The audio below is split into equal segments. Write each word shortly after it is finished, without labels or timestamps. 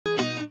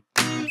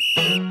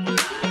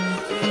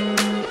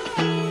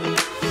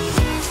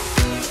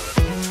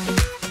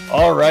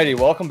Alrighty,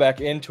 welcome back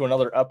into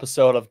another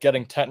episode of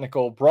Getting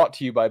Technical, brought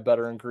to you by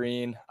Better and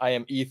Green. I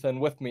am Ethan.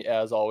 With me,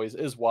 as always,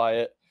 is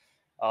Wyatt.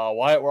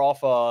 Wyatt, we're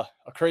off a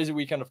crazy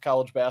weekend of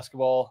college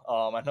basketball.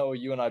 I know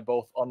you and I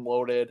both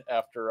unloaded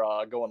after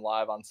going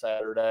live on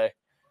Saturday.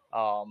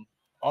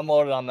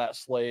 Unloaded on that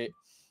slate.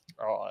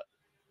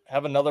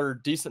 Have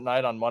another decent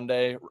night on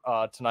Monday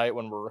tonight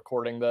when we're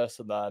recording this,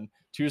 and then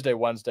Tuesday,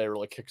 Wednesday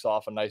really kicks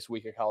off a nice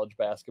week of college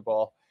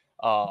basketball.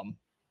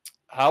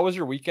 How was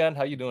your weekend?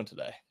 How you doing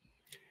today?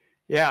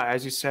 Yeah,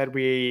 as you said,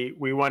 we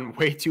went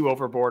way too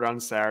overboard on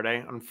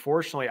Saturday.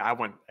 Unfortunately, I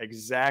went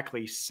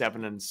exactly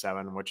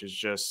 7-7, which is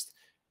just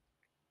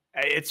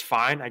it's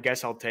fine. I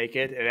guess I'll take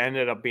it. It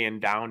ended up being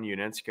down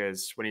units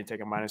because when you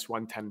take a minus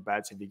 110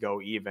 bets, if you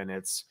go even,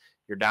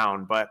 you're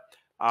down. But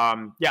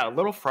yeah, a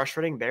little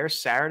frustrating there.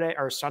 Saturday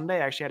or Sunday,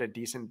 I actually had a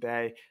decent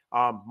day.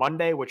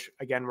 Monday, which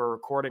again we're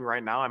recording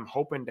right now, I'm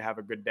hoping to have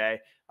a good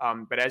day.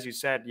 But as you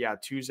said, yeah,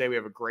 Tuesday we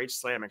have a great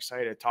slate. I'm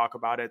excited to talk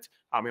about it.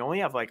 We only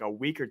have like a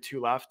week or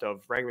two left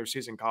of regular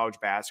season college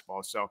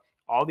basketball, so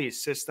all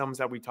these systems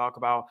that we talk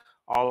about,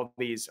 all of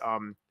these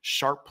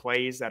sharp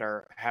plays that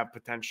have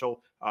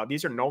potential,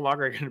 these are no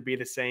longer going to be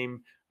the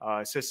same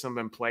system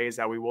and plays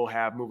that we will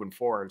have moving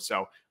forward.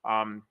 So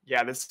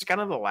yeah, this is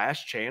kind of the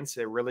last chance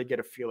to really get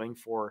a feeling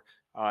for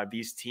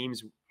these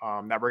teams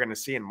that we're going to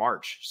see in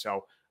March.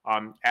 So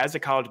as a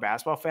college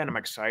basketball fan, I'm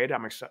excited.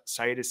 I'm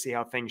excited to see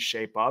how things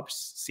shape up,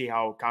 see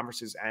how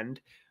conferences end.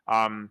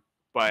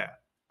 But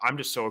I'm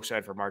just so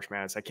excited for March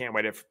Madness. I can't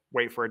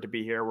wait for it to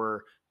be here. We're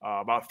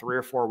about 3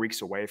 or 4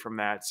 weeks away from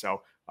that.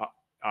 So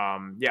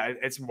yeah,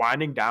 it's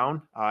winding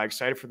down.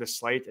 Excited for the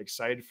slate,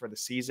 excited for the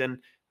season.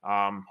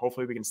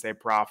 Hopefully we can stay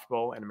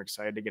profitable, and I'm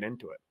excited to get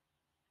into it.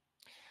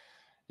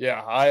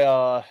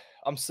 Yeah,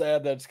 I'm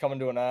sad that it's coming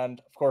to an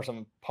end. Of course,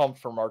 I'm pumped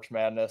for March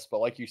Madness,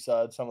 but like you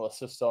said, some of the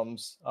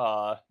systems,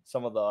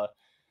 some of the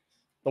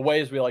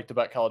ways we like to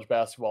bet college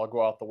basketball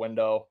go out the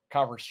window.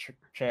 Conference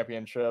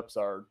championships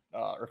or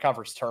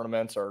conference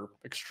tournaments are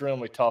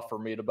extremely tough for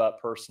me to bet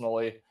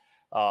personally,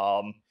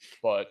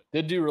 but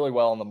did do really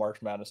well in the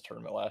March Madness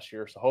tournament last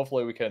year, so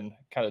hopefully we can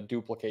kind of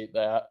duplicate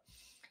that.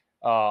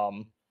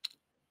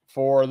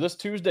 For this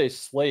Tuesday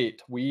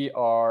slate, we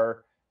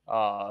are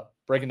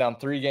breaking down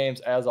 3 games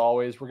as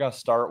always. We're going to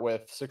start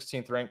with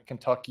 16th ranked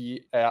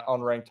Kentucky at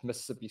unranked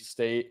Mississippi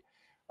State.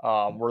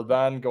 We're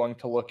then going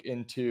to look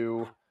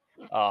into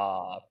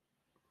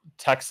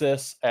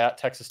Texas at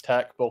Texas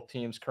Tech, both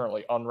teams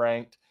currently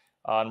unranked.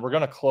 And we're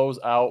going to close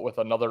out with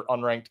another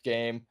unranked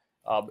game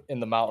in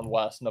the Mountain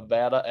West,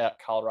 Nevada at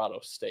Colorado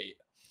State.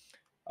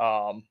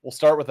 We'll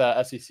start with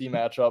that SEC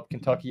matchup,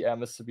 Kentucky at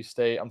Mississippi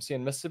State. I'm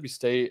seeing Mississippi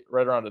State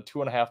right around a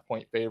 2.5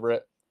 point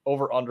favorite,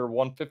 over under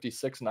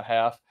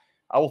 156.5.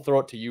 I will throw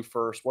it to you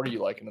first. What are you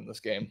liking in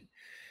this game?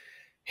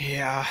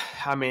 Yeah,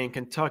 I mean,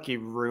 Kentucky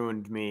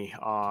ruined me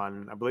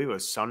on, I believe it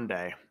was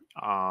Sunday.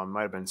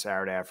 Might have been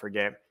Saturday, I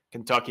forget.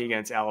 Kentucky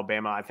against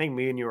Alabama. I think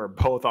me and you are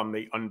both on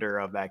the under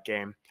of that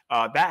game.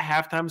 That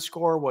halftime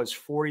score was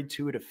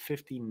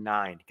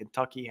 42-59.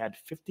 Kentucky had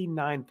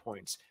 59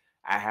 points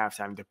at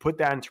halftime. To put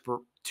that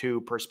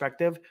into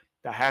perspective,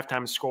 the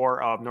halftime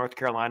score of North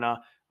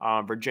Carolina,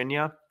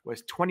 Virginia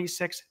was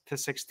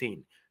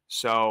 26-16.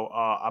 So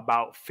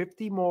about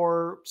 60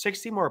 more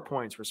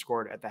points were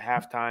scored at the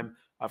halftime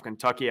of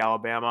Kentucky,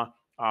 Alabama,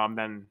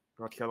 then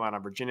North Carolina,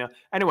 Virginia.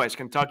 Anyways,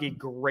 Kentucky,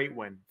 great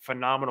win,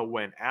 phenomenal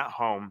win at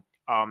home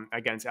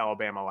against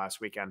Alabama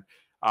last weekend.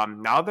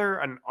 Now they're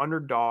an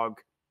underdog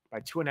by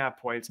 2.5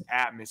 points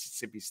at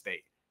Mississippi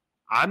State.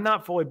 I'm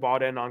not fully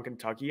bought in on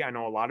Kentucky. I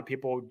know a lot of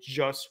people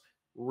just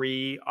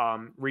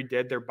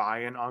redid their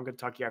buy-in on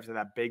Kentucky after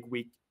that big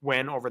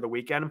win over the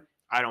weekend.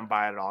 I don't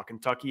buy it at all.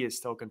 Kentucky is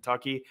still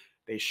Kentucky.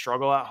 They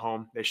struggle at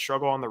home. They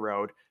struggle on the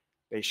road.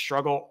 They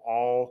struggle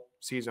all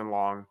season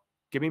long.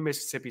 Give me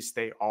Mississippi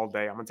State all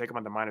day. I'm going to take them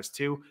on the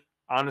 -2.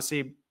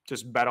 Honestly,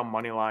 just bet on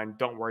money line.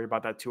 Don't worry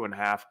about that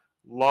 2.5.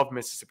 Love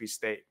Mississippi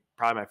State.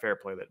 Probably my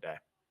favorite play of the day.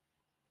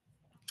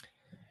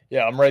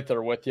 Yeah, I'm right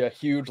there with you.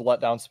 Huge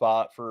letdown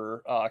spot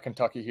for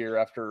Kentucky here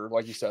after,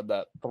 like you said,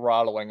 that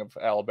throttling of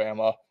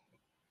Alabama.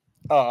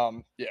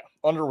 Yeah,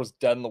 under was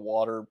dead in the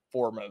water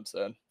 4 minutes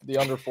in. The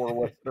under 4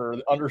 or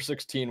the under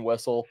 16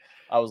 whistle,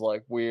 I was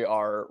like, we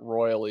are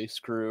royally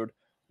screwed.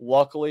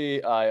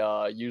 Luckily,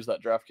 I used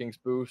that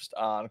DraftKings boost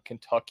on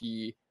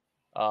Kentucky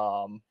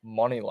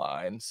money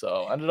line,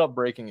 so ended up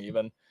breaking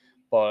even.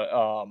 But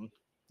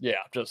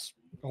yeah, just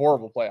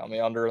horrible play on the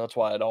under. That's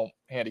why I don't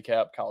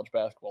handicap college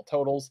basketball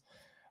totals.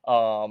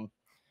 But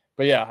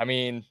yeah, I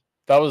mean,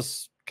 that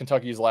was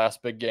Kentucky's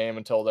last big game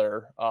until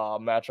their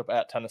matchup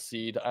at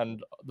Tennessee to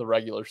end the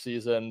regular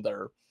season.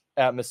 They're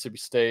at Mississippi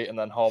State and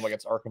then home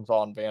against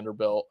Arkansas and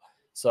Vanderbilt.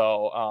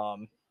 So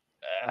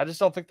I just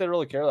don't think they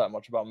really care that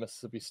much about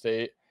Mississippi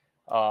State.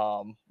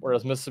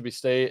 Whereas Mississippi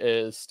State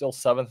is still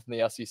 7th in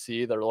the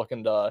SEC. They're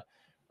looking to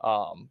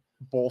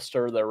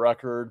bolster their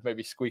record,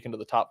 maybe squeak into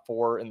the top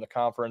 4 in the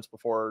conference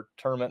before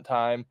tournament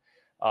time.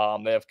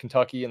 They have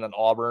Kentucky and then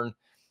Auburn.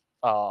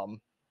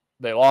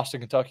 they lost to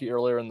Kentucky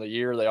earlier in the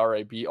year. They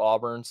already beat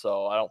Auburn,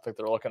 so I don't think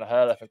they're looking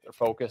ahead. I think they're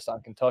focused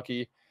on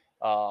Kentucky.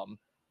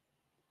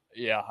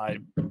 Yeah, I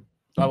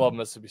love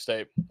Mississippi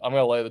State. I'm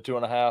going to lay the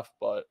 2.5,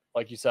 but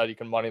like you said, you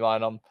can money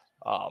line them.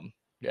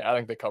 Yeah, I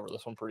think they cover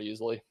this one pretty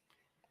easily.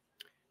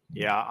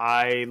 Yeah,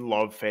 I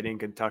love fading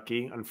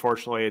Kentucky.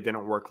 Unfortunately, it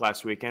didn't work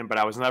last weekend, but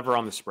I was never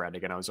on the spread.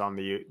 Again, I was on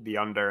the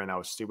under, and that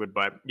was stupid.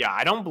 But yeah,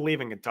 I don't believe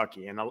in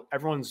Kentucky, and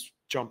everyone's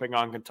jumping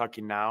on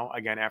Kentucky now.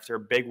 Again, after a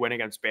big win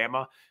against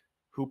Bama,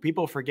 who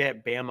people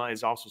forget Bama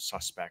is also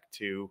suspect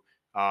to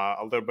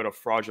a little bit of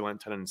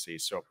fraudulent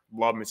tendencies. So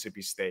love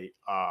Mississippi State.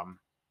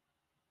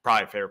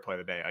 Probably favorite play of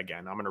the day.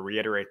 Again, I'm going to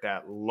reiterate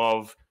that.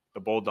 Love the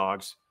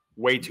Bulldogs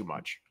way too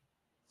much.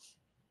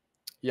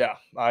 Yeah,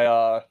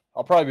 I'll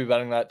probably be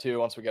betting that too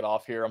once we get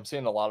off here. I'm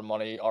seeing a lot of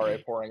money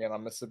already pouring in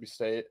on Mississippi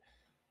State,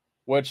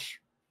 which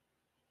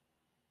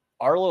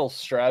our little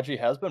strategy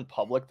has been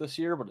public this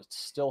year, but it's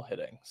still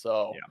hitting.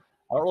 So yeah.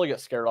 I don't really get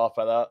scared off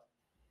by that,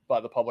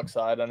 by the public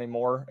side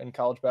anymore in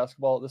college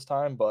basketball at this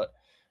time. But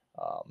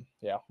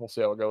yeah, we'll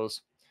see how it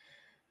goes.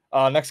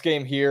 Next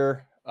game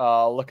here,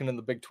 looking in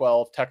the Big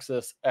 12,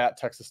 Texas at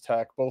Texas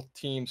Tech. Both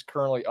teams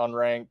currently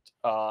unranked.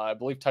 I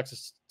believe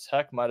Texas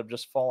Tech might have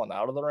just fallen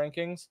out of the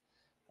rankings.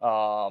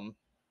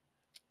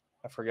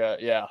 I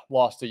forget. Yeah,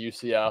 lost to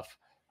UCF,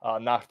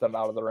 knocked them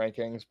out of the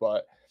rankings.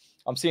 But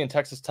I'm seeing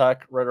Texas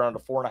Tech right around a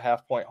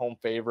 4.5-point home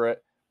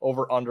favorite,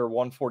 over under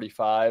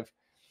 145.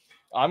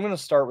 I'm going to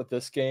start with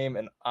this game,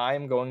 and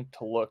I'm going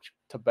to look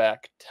to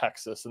back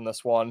Texas in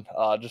this one.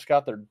 Just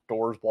got their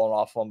doors blown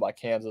off them by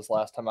Kansas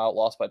last time out,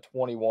 lost by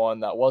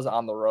 21. That was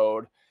on the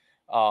road.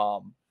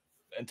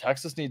 And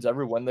Texas needs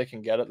every win they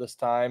can get at this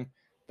time.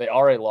 They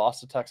already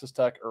lost to Texas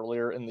Tech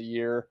earlier in the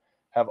year,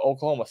 have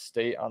Oklahoma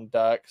State on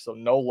deck, so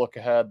no look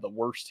ahead, the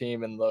worst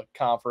team in the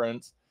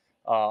conference.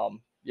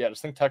 Yeah, I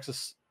just think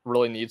Texas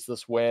really needs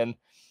this win.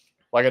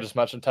 Like I just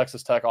mentioned,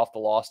 Texas Tech off the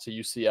loss to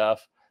UCF.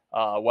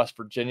 West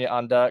Virginia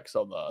on deck,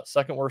 so the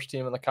second worst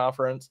team in the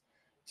conference.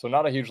 So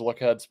not a huge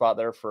look ahead spot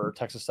there for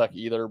Texas Tech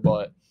either.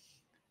 But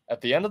at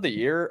the end of the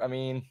year, I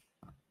mean,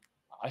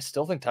 I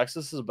still think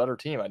Texas is a better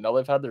team. I know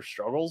they've had their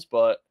struggles,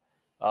 but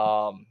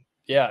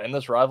yeah, in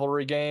this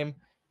rivalry game,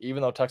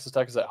 even though Texas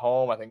Tech is at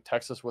home, I think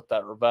Texas with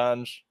that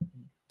revenge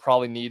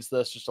probably needs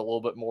this just a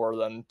little bit more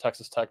than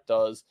Texas Tech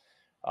does.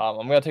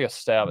 I'm going to take a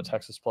stab at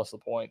Texas plus the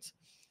points.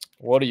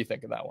 What do you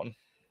think of that one?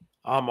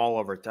 I'm all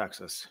over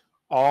Texas.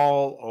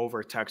 All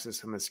over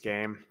Texas in this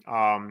game.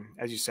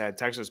 As you said,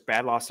 Texas,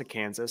 bad loss to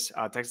Kansas.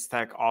 Texas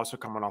Tech also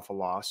coming off a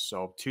loss.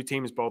 So two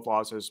teams, both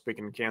losses. We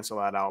can cancel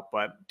that out.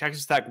 But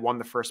Texas Tech won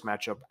the first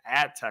matchup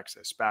at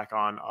Texas back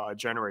on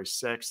January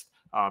 6th.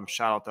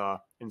 Shout out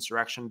to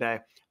Insurrection Day.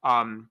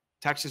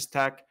 Texas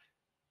Tech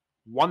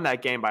won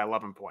that game by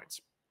 11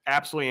 points.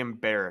 Absolutely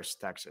embarrassed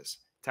Texas.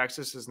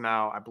 Texas is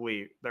now, I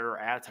believe, they're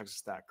at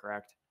Texas Tech,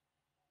 correct?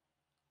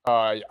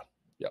 Yeah.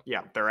 Yep.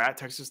 Yeah, they're at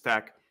Texas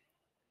Tech.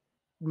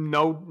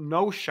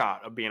 No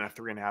shot of being a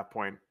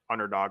 3.5-point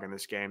underdog in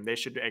this game. They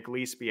should at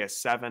least be a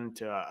 7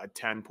 to a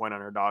 10-point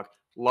underdog.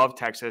 Love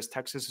Texas.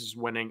 Texas is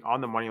winning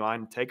on the money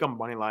line. Take them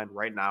money line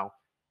right now.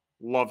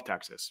 Love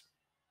Texas.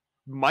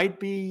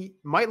 Might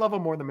love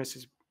them more than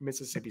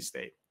Mississippi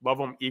State. Love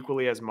them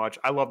equally as much.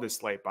 I love this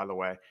slate, by the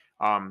way.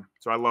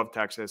 So I love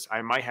Texas.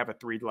 I might have a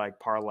 3-leg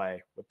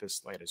parlay with this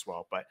slate as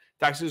well. But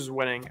Texas is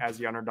winning as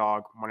the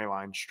underdog money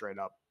line straight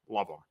up.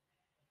 Love them.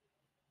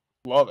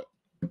 Love it.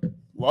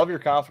 Love your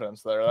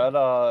confidence there.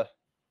 That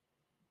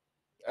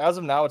as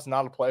of now, it's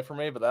not a play for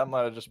me, but that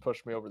might have just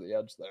pushed me over the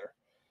edge there.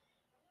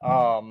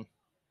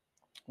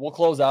 We'll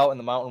close out in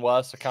the Mountain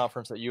West, a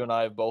conference that you and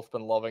I have both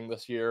been loving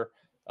this year.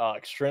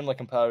 Extremely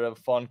competitive,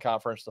 fun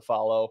conference to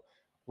follow.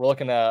 We're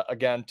looking at,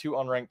 again, 2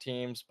 unranked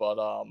teams, but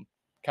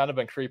kind of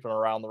been creeping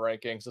around the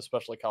rankings,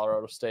 especially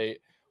Colorado State.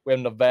 We have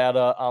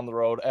Nevada on the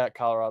road at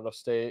Colorado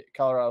State.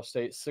 Colorado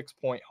State,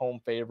 6-point home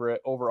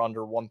favorite, over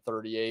under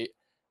 138.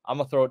 I'm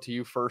going to throw it to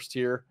you first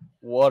here.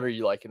 What are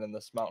you liking in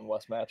this Mountain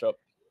West matchup?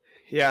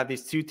 Yeah,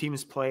 these two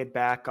teams played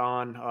back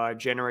on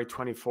January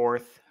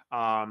 24th.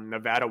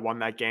 Nevada won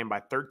that game by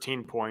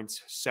 13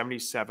 points,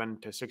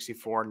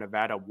 77-64.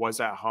 Nevada was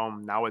at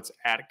home. Now it's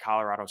at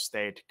Colorado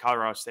State.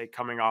 Colorado State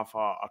coming off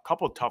a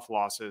couple of tough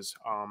losses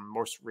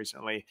most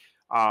recently.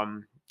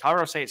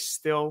 Colorado State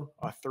still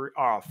a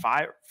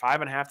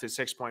 5.5 to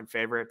 6-point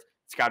favorite.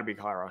 It's got to be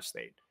Colorado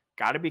State.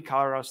 Got to be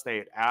Colorado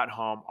State at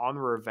home on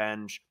the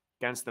revenge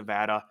against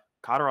Nevada.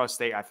 Colorado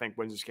State, I think,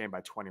 wins this game by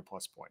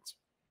 20-plus points.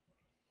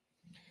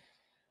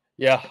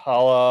 Yeah,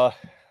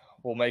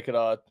 we'll make it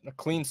a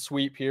clean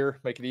sweep here,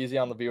 make it easy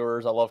on the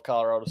viewers. I love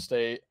Colorado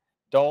State.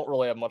 Don't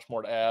really have much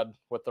more to add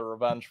with the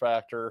revenge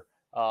factor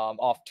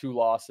off 2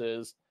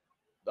 losses.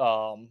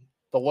 The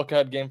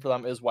look-ahead game for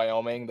them is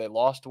Wyoming. They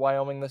lost to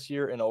Wyoming this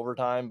year in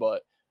overtime,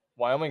 but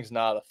Wyoming's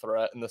not a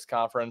threat in this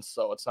conference,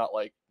 so it's not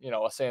like,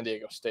 a San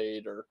Diego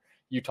State or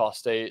Utah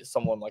State,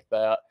 someone like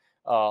that.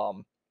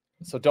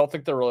 So don't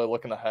think they're really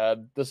looking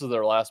ahead. This is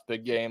their last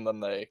big game. Then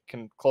they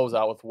can close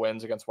out with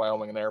wins against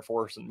Wyoming and Air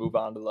Force and move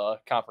on to the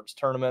conference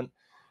tournament.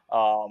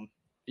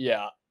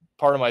 Yeah,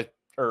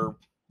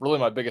 really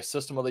my biggest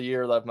system of the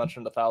year that I've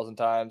mentioned 1,000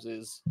 times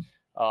is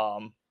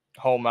home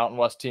Mountain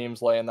West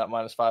teams laying that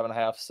minus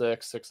 5.5,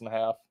 6,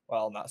 6.5.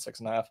 Well, not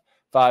 6.5,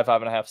 5,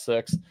 5.5,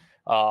 6.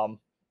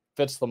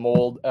 Fits the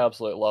mold.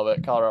 Absolutely love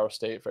it. Colorado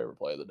State, favorite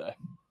play of the day.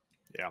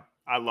 Yeah,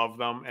 I love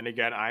them. And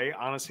again, I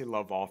honestly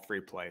love all three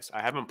plays.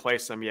 I haven't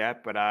placed them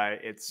yet, but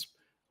it's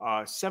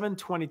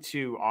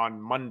 7:22 on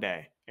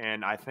Monday.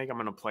 And I think I'm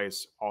going to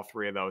place all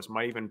three of those.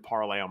 Might even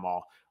parlay them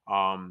all.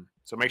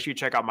 So make sure you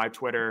check out my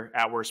Twitter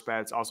at Worst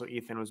Bets. Also,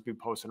 Ethan was be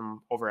posting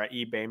them over at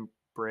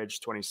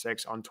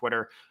eBainBridge26 on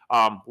Twitter.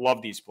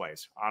 Love these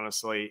plays,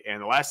 honestly.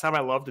 And the last time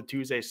I loved the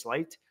Tuesday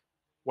slate,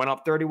 went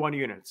up 31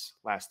 units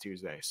last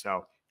Tuesday.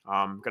 So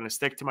I'm going to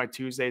stick to my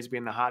Tuesdays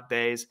being the hot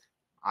days.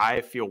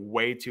 I feel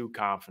way too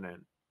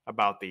confident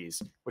about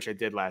these, which I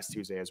did last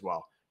Tuesday as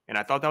well. And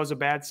I thought that was a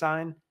bad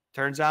sign.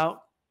 Turns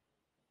out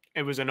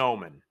it was an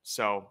omen.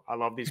 So I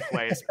love these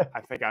plays.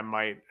 I think I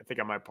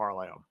might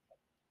parlay them.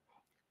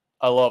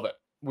 I love it.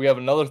 We have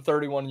another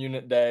 31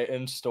 unit day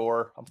in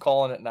store. I'm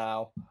calling it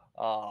now.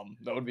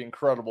 That would be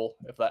incredible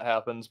if that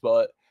happens.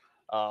 But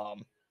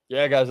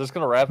yeah, guys, that's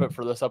going to wrap it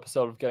for this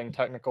episode of Getting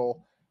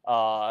Technical.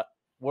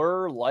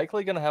 We're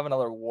likely going to have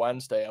another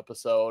Wednesday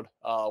episode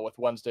with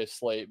Wednesday's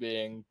slate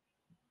being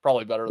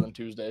probably better than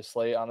Tuesday's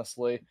slate,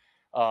 honestly.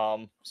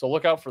 So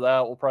look out for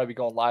that. We'll probably be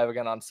going live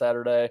again on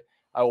Saturday.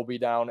 I will be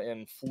down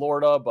in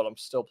Florida, but I'm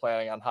still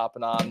planning on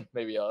hopping on,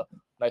 maybe a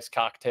nice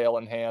cocktail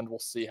in hand. We'll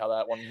see how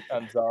that one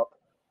ends up.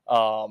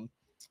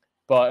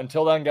 But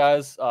until then,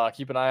 guys,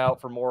 keep an eye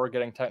out for more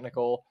Getting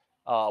Technical.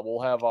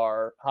 We'll have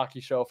our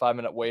hockey show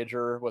 5-minute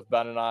wager with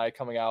Ben and I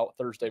coming out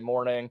Thursday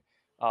morning.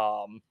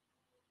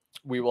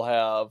 We will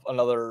have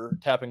another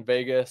Tapping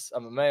Vegas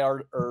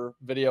MMA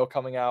video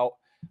coming out.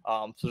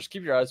 So just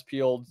keep your eyes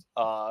peeled.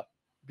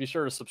 Be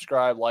sure to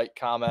subscribe, like,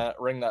 comment,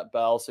 ring that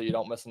bell so you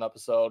don't miss an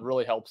episode.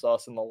 Really helps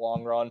us in the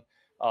long run.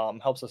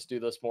 Helps us do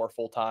this more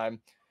full time.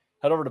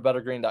 Head over to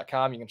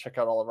bettergreen.com. You can check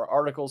out all of our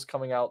articles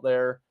coming out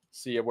there,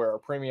 see where our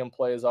premium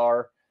plays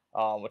are,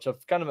 which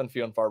have kind of been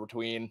few and far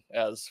between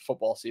as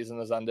football season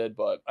has ended.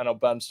 But I know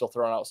Ben's still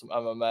throwing out some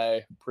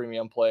MMA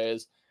premium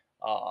plays.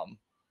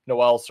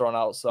 Noel's throwing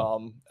out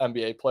some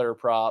NBA player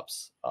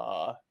props.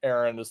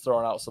 Aaron is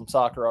throwing out some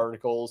soccer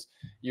articles.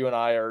 You and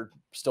I are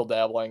still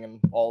dabbling in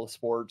all the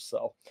sports.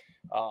 So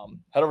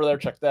head over there,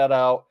 check that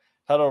out.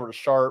 Head over to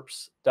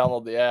Sharps,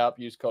 download the app,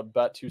 use code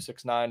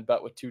BET269,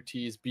 bet with 2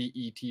 T's,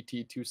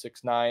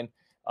 BETT269.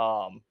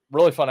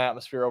 Really fun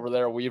atmosphere over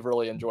there. We've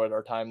really enjoyed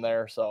our time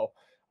there. So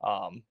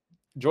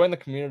join the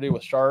community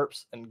with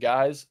Sharps. And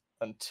guys,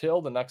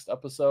 until the next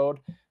episode,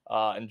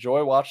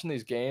 enjoy watching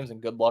these games and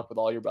good luck with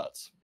all your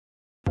bets.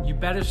 You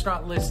better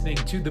start listening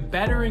to the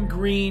Better in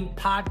Green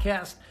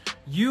podcast.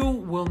 You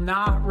will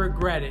not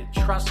regret it.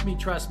 Trust me,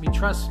 trust me,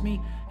 trust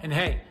me. And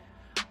hey,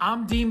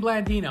 I'm Dean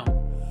Blandino.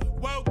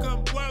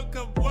 Welcome,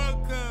 welcome,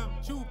 welcome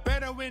to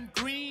Better in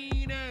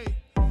Green, eh?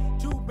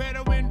 To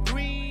Better in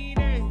Green,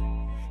 eh?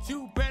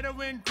 To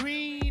Better in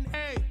Green,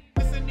 eh?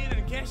 Listen in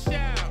and cash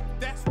out.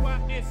 That's what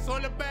it's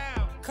all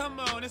about. Come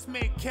on, let's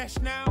make cash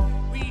now.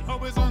 We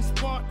always on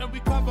spot and we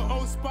cover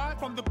all spot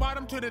from the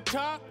bottom to the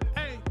top,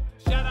 eh?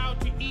 Shout out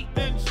to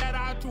Ethan, shout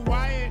out to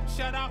Wyatt,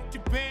 shout out to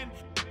Ben.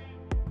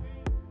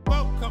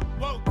 Welcome,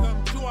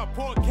 welcome to our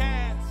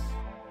podcast,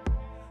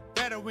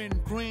 Better in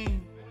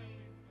Green.